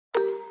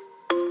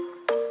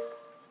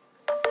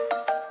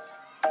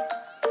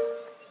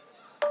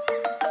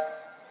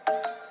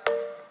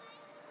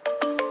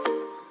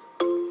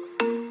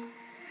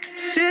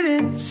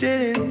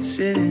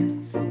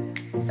sitting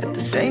at the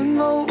same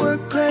old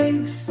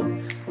workplace.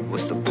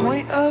 What's the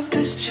point of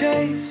this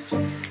chase?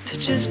 To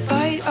just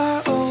bite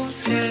our old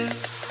tail.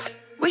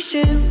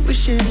 Wishing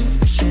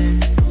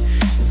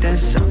that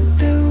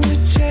something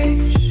would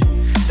change,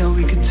 that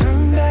we could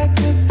turn back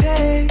the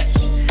page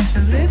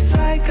and live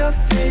like our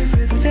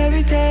favorite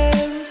fairy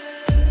tales.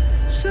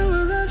 So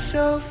a love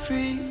so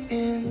free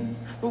in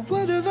a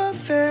world of our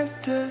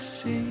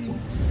fantasy,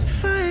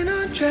 flying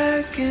on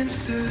dragons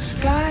through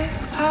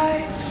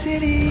sky-high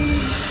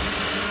cities.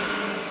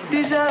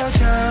 These are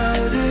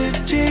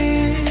childhood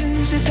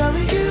dreams, it's how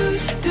we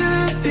used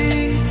to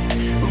be,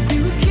 when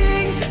we were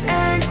kings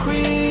and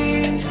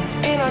queens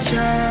in our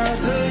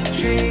childhood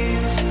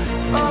dreams.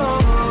 Oh,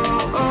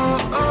 oh,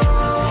 oh,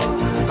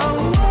 oh,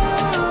 oh,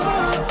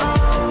 oh,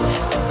 oh,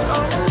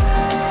 oh,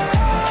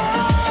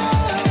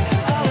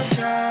 our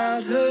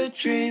childhood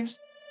dreams.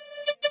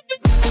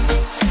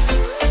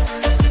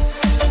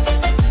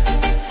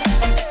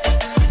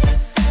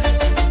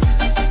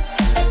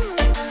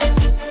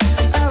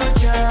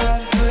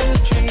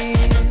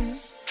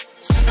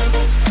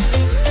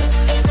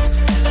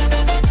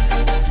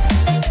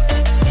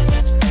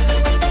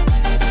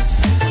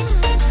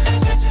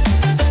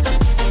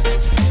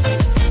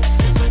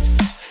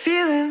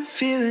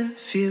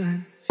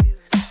 Feeling,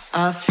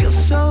 I feel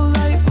so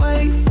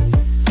lightweight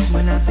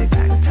when I think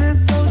back to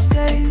those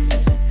days,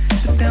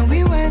 but then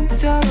we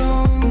went our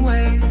own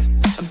ways.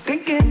 I'm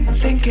thinking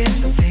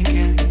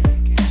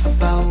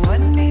about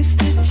what needs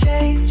to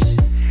change,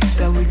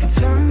 that we could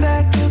turn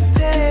back the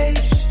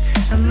page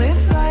and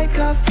live like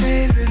our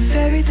favorite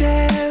fairy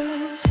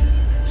tales.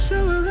 So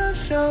a love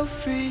so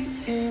free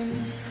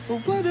in a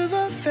world of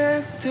our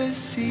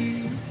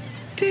fantasy,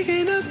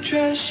 digging up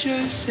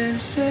treasures and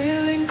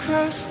sailing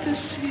across the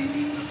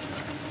sea.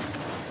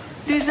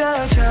 These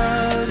are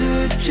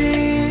childhood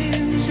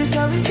dreams, it's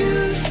how we used